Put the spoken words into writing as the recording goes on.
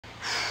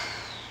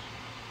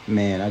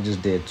Man, I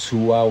just did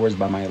 2 hours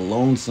by my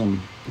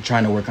lonesome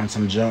trying to work on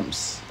some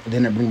jumps. I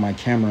didn't bring my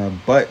camera,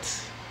 but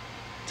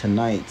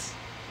tonight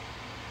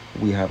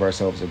we have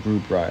ourselves a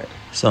group ride.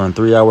 So in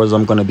 3 hours,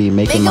 I'm gonna be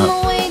making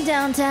my way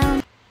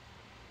downtown.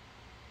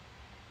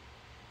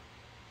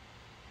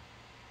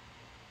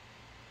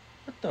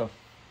 What the?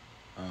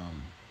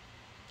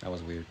 That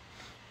was weird.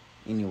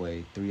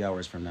 Anyway, 3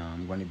 hours from now,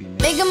 I'm going to be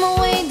making my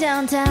way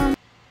downtown.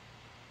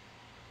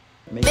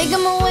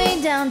 Making my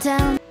way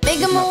downtown.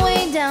 Making my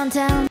way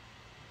downtown.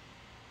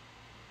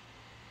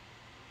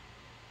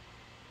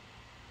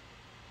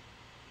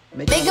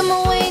 Making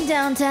my way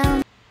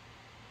downtown.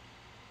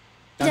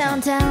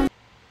 Downtown.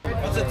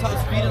 What's the top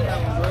speed on that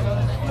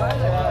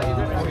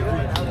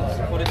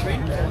one? 43?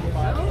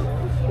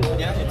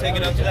 Yeah, you take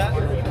it up to that? So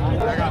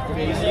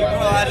you go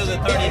out of the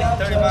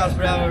 30 miles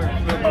per hour. You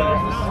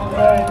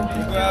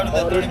go out of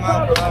the 30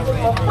 miles per hour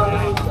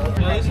range.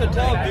 You know, this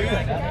hotel, dude,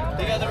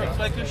 they got the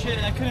reflector shit,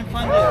 and I couldn't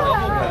find the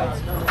elbow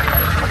pads.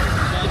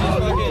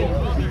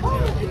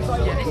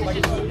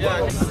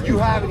 Yeah, you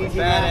have an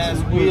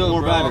badass wheel,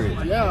 or battery.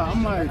 Yeah,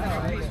 I'm like,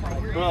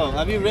 bro,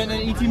 have you ridden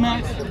an ET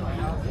Max?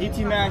 ET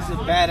Max is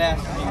badass.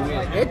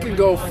 it can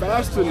go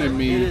faster than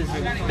me, It is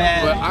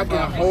bad, but I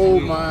can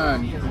hold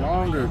mine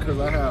longer because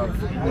I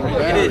have more It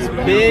battery. is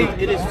big,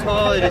 it is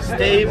tall, it is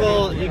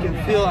stable. You can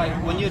feel like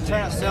when you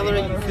turn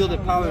accelerate, you feel the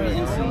power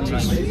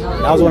instantly.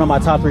 That was one of my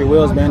top 3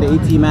 wheels, man. The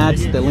ET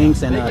Max, the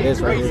Lynx, and this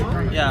right here.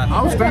 Yeah.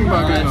 I was thinking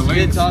about getting a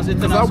Lynx It's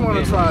because I want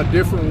to try a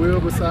different wheel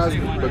besides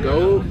the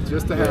gold,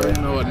 just to have, you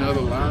know, another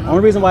line.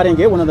 Only reason why I didn't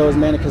get one of those,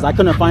 man, because I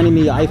couldn't find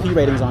any IP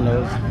ratings on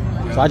those.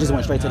 So I just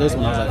went straight to this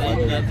one. I was like, fuck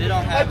it. They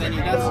don't have any.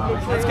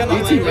 That's kind of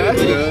ET Max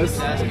does.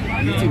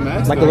 ET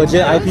Max Like a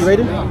legit IP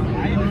rating?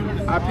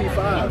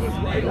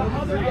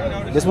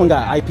 IP5. This one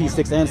got IP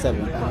 6 and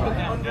 7.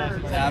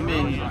 Yeah, I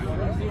mean,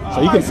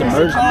 So you can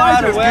submerge. I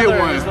might just get weather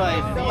one. is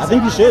like I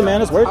think you should,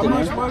 man. It's worth How it,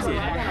 much man. was it?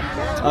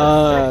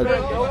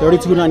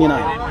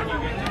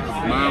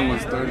 $32.99. Mine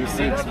was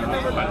 36.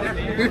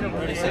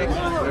 36.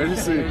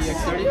 36.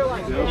 30?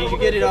 Did you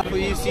get it off of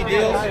UC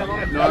deals?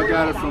 No, I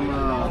got it from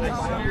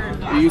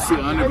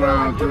UC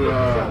Underground through.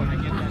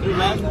 Through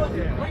Lamb?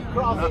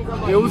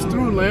 It was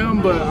through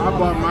Lamb, but I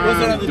bought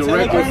mine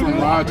directly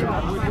from Roger.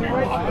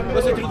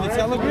 Was it through the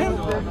Telegram?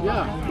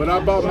 Yeah, but I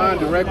bought mine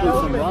directly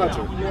from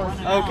Roger.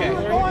 Okay.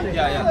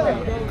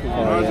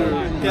 Yeah.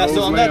 Roger. Yeah,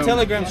 so on that Lamb.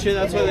 Telegram shit,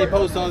 that's where they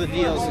post all the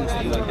deals and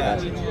stuff like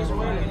that.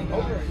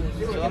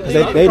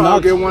 They I'll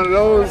knocked. get one of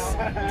those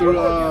through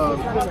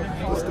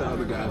what's the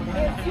other guy?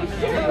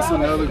 It's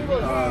another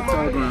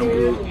Telegram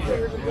group,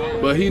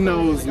 but he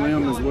knows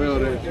Lim as well.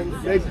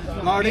 They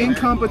in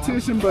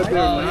competition, but they're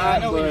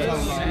not.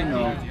 But you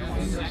know,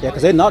 Yeah,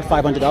 because they knocked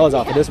 $500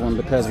 off of this one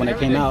because when it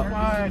came out,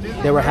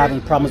 they were having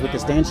problems with the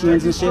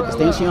stanchions and shit,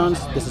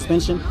 the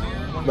suspension.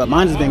 But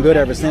mine has been good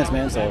ever since,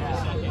 man. So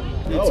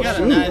It's got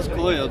a nice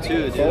coil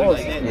too, dude.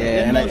 Like,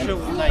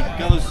 Inmotion like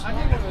goes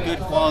good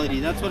quality.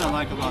 That's what I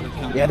like about the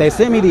company. yeah, they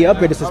sent me the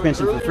upgraded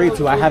suspension for free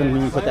too. I haven't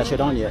even put that shit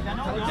on yet.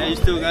 Yeah, you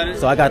still got it?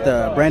 So I got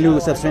the brand new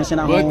suspension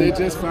at but home. they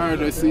just fired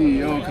their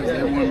CEO because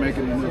they weren't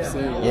making enough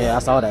sales. Yeah, I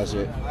saw that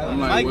shit. I'm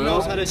like, Mike well,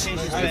 knows how to change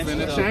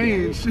suspension. it's though.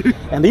 finna change.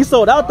 And these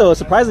sold out though.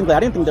 Surprisingly, I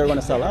didn't think they were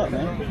gonna sell out,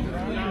 man.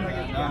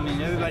 I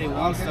mean, everybody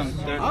wants them.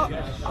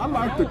 I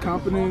like the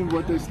company,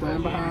 what they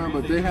stand behind,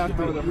 but they have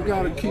to. You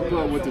got to keep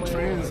up with the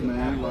trends,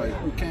 man. Like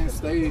you can't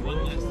stay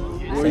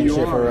where Same you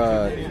shit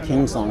are. for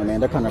King Song, man.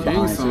 They're kind of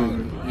behind too.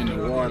 Kingston in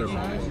the water,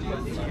 man.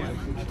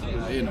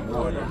 In the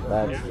water.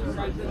 Facts.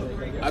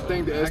 I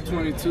think the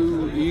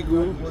S22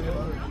 Eagle,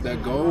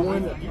 that gold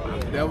one,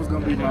 that was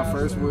gonna be my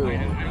first wheel.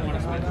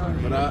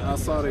 But I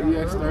saw the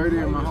EX30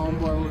 and my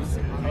homeboy was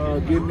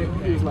getting it.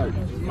 He was like,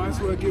 "You might as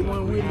well get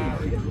one with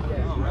me.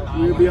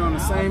 We'll be on the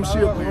same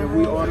ship, man.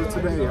 We ordered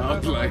today." I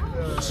was like,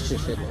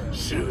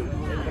 "Shoot."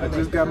 I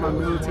just got my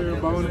military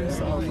bonus.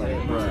 So I was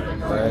like,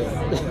 Right.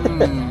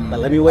 But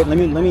let me wait. Let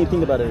me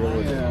think about it real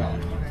quick. yeah.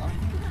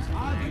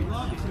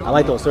 I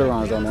like those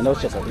Surrons though, man. Those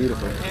shits are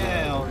beautiful.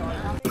 Hell.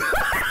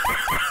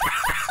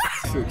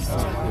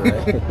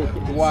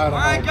 All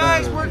Alright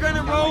guys, we're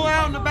gonna roll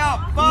out in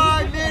about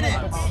 5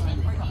 minutes.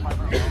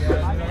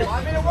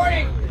 5-minute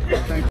warning.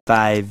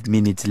 5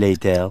 minutes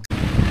later.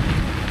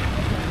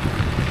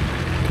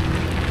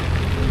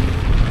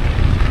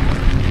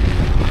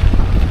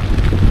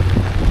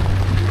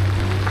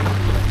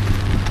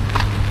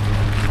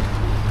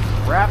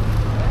 Wrap.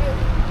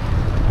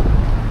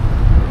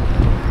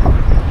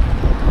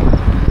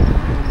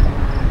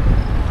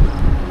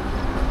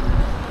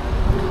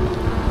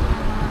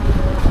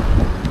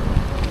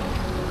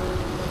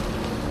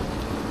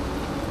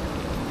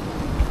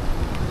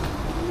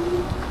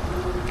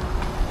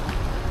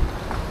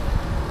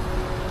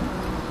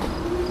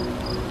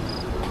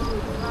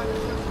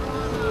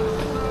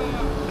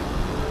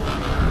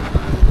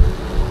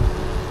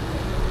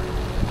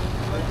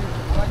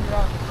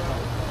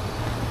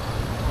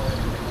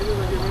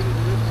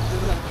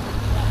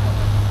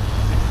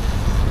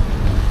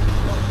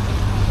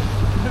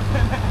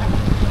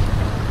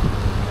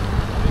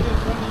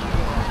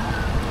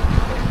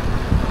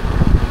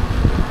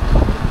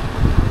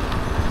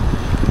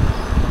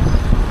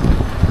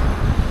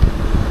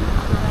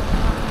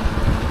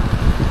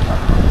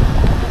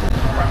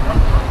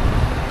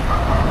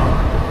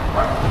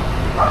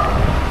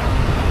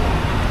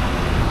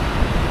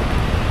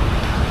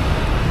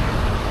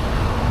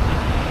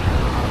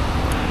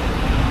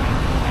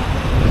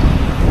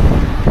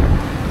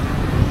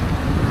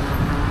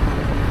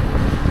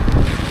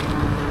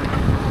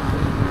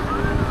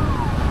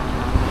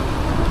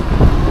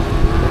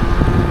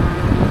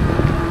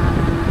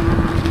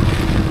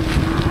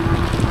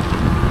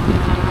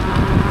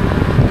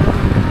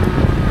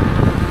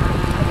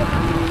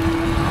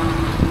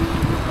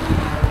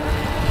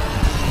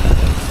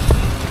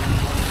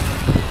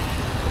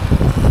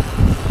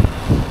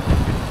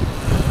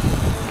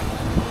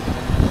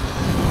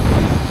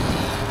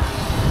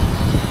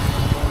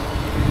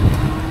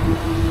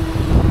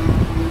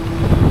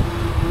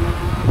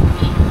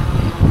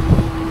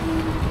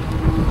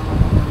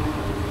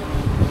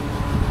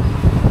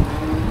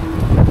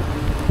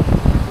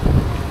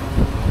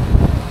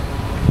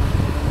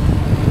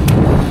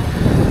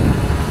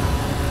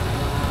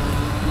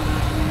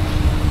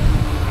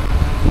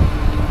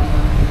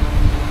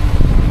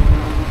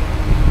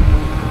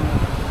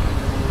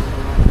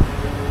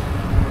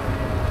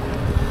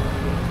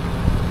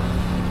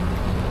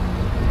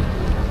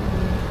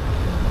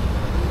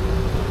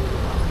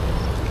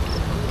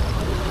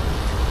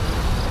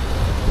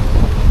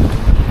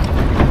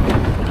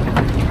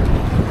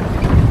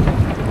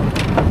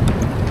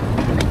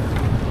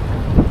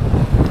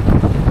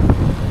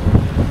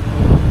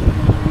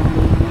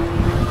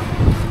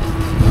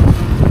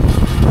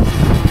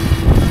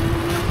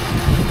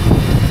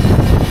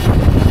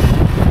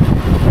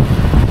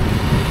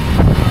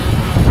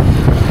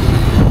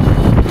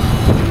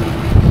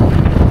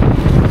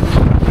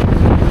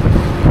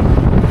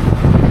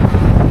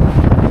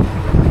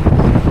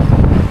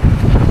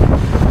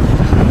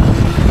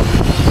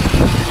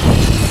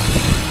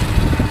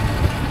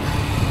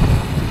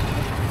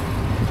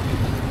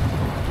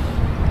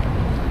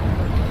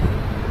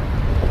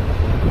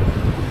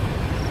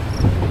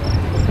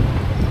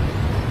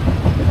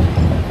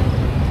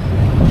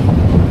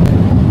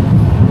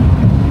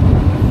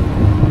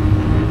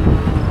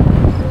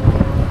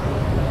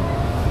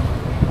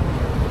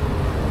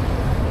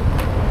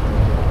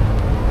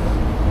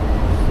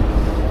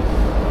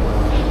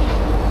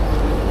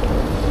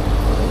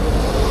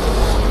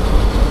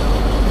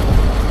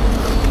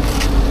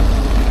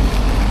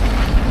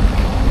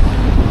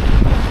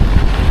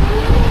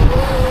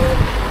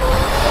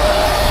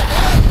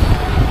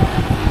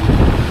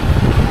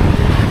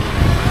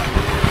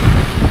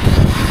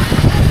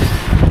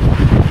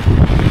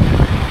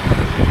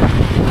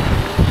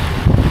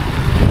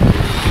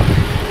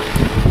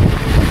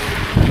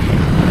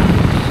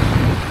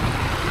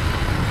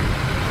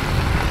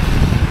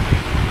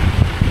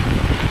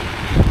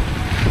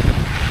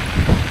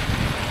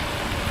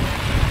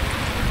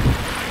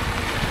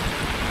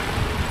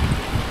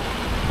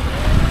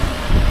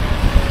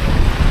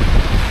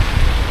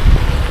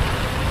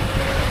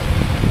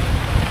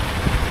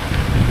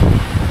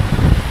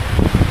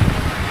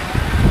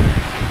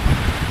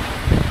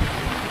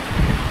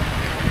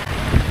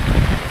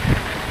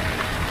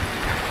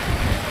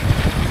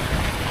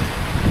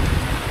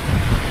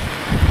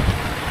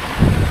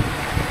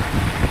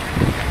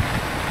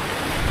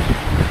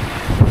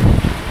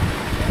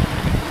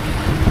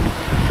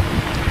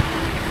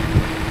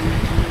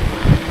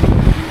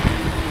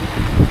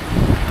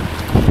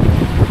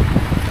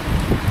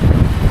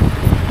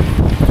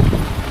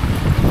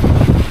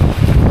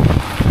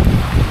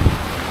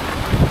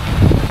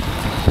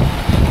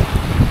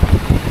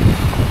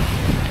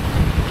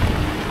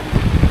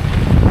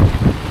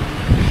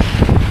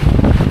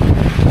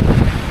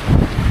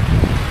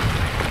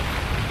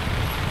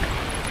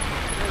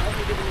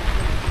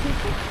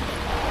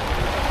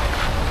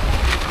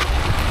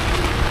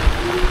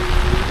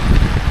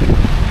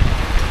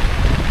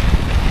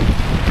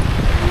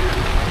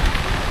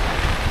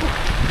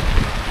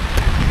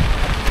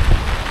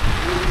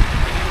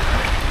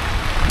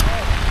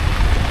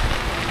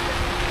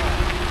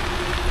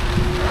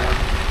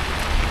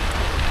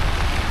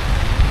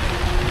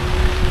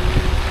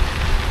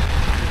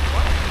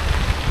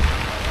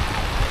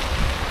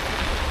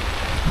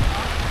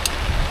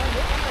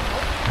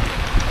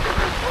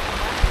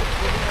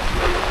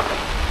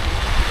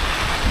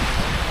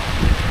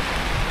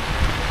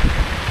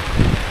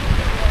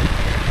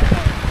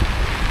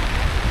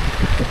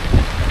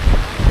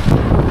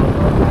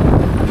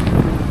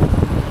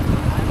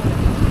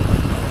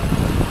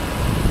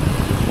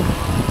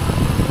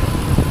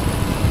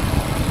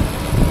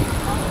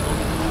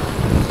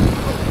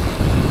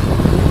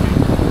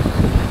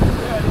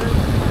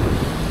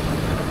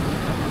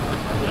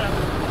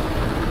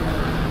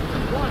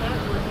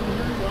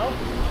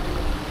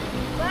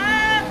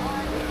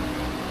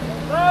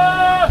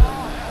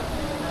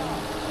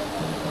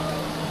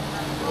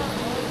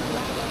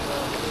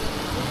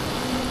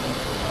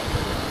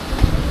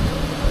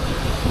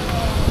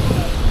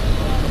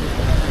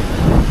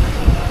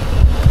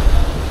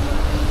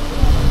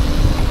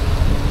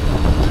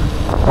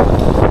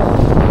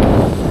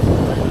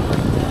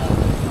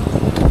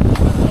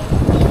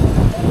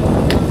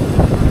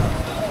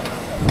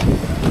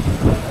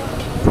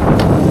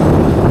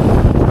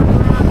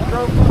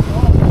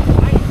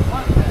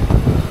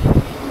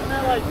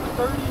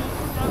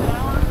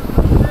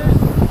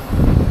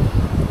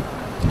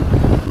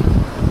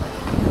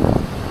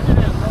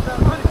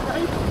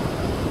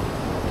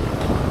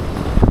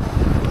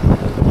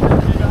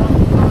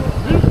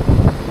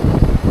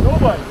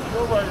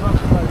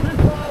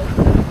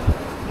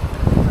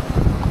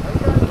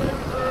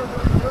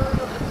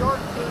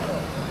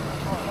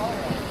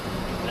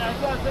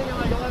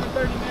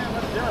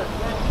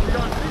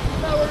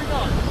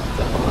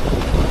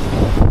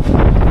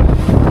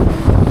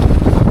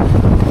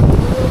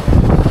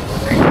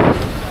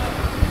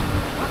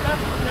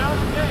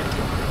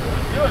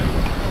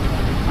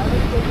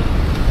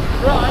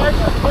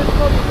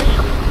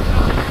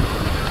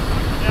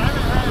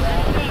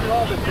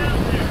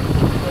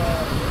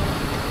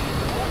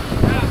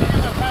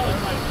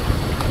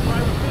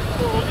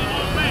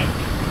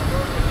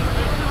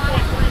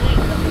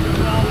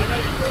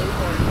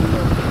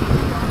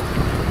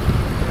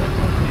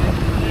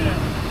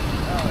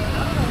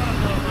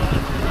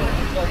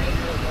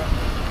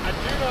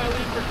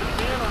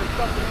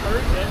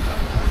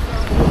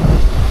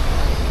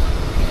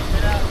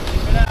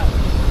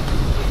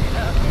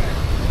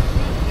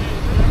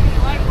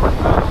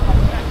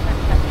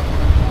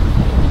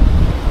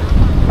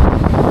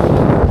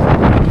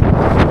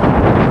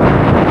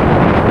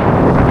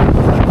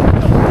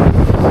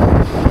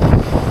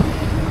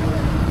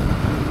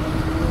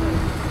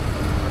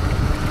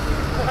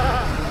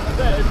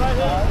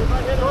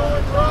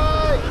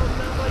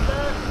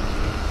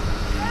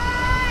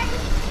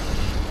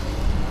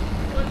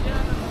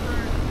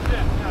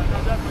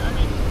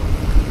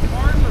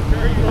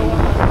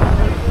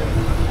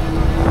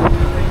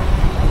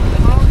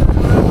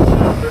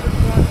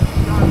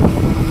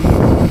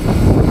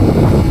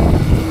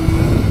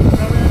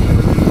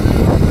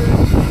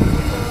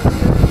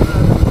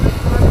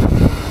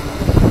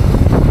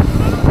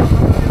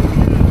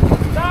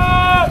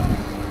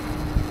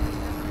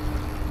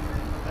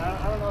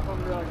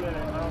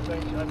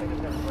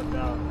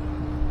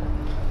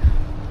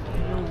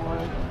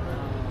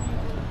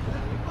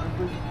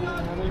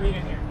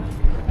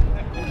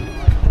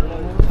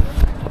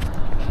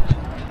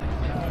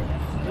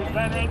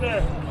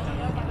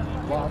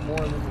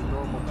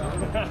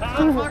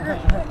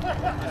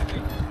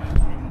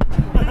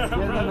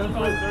 Right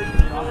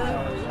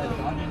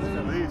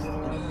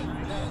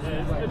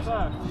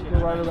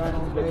around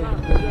on day.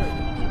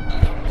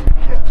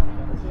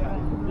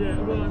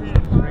 Yeah, well, I mean,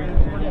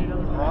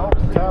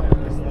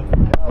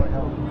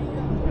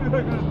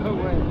 no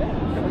way.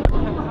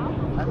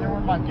 And then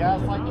when my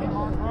gas light came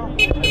on, bro,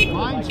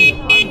 mind you,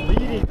 I'm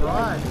leading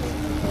right.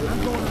 I'm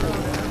going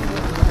around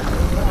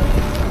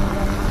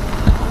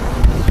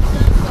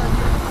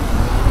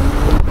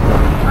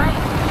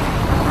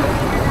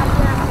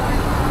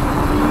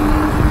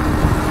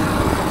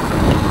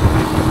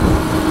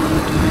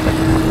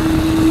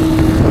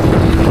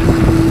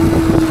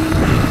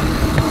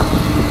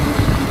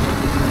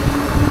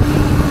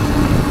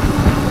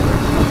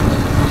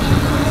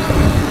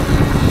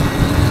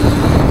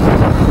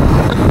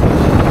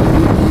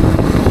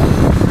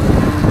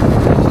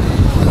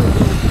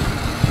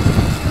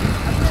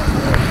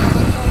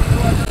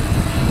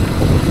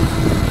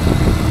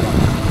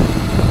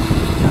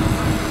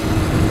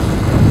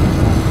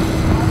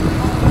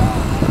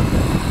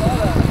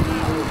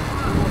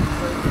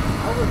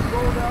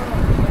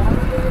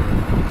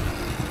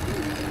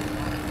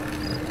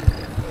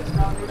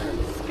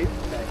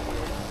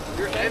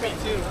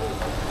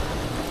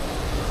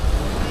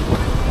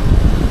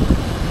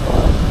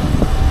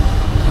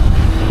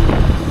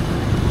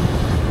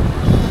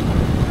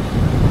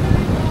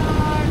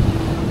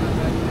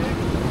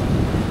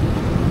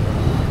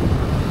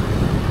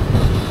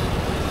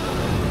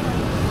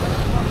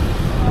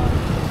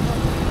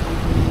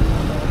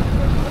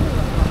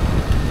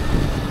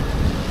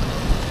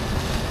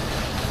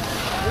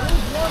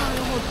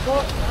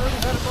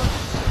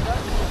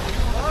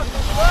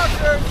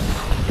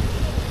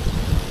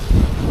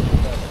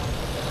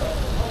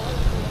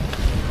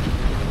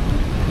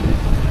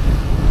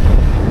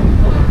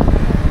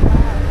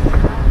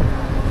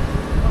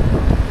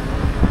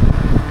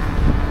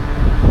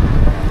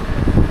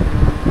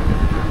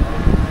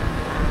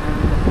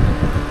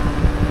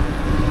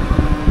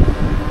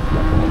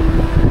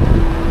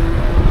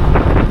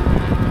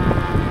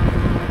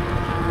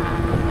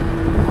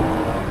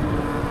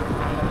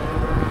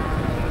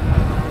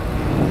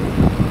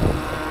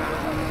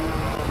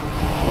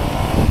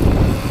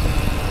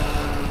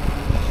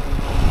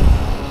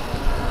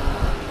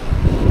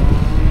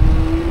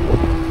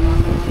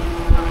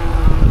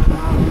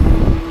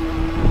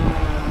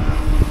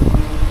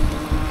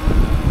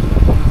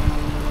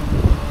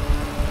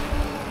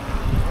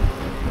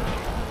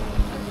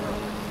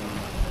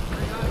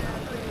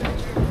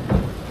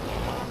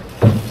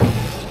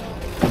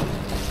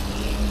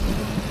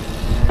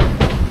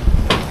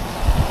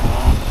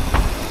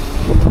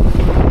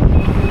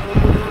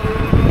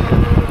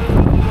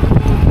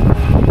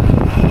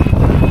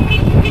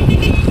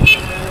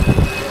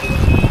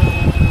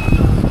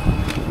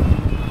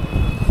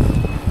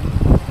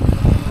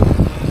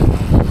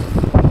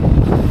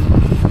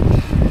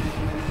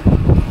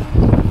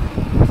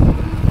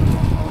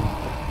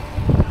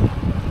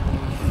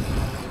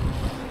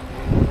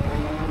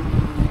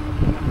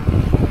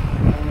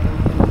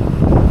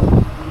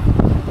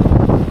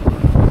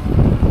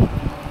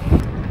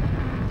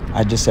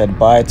I just said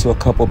bye to a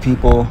couple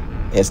people.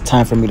 It's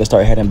time for me to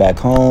start heading back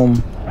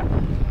home.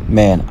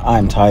 Man,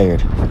 I'm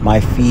tired. My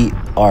feet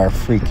are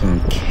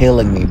freaking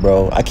killing me,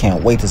 bro. I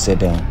can't wait to sit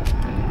down.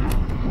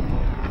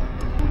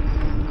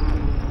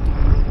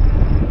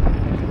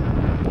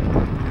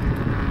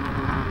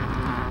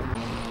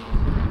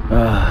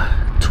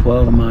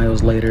 12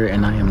 miles later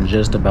and I am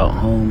just about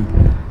home.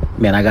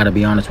 Man, I gotta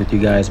be honest with you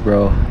guys,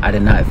 bro. I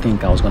did not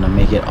think I was gonna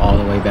make it all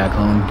the way back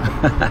home.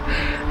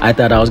 I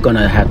thought I was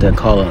gonna have to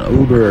call an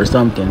Uber or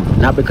something.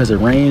 Not because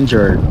of range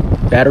or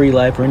battery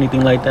life or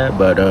anything like that,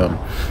 but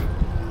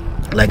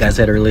like I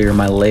said earlier,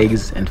 my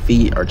legs and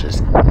feet are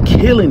just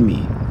killing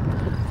me.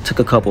 Took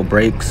a couple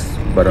breaks,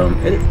 but I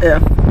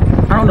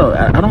don't know.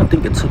 I don't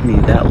think it took me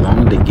that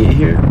long to get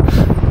here.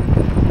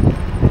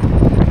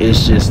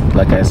 It's just,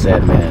 like I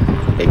said,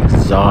 man,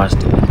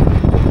 exhausted.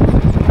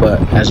 But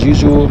as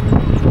usual,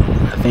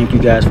 thank you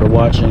guys for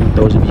watching.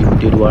 Those of you who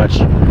did watch,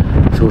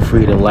 feel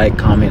free to like,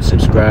 comment,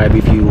 subscribe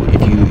if you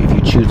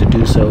choose to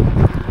do so.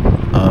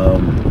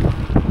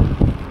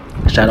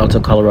 Shout out to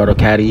Colorado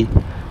Caddy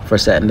for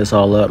setting this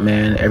all up,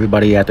 man.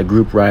 Everybody at the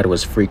group ride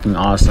was freaking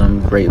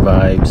awesome. Great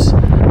vibes.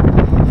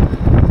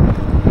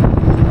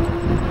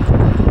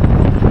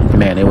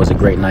 Man, it was a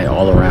great night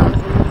all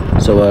around.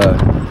 So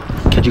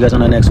catch you guys on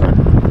the next one.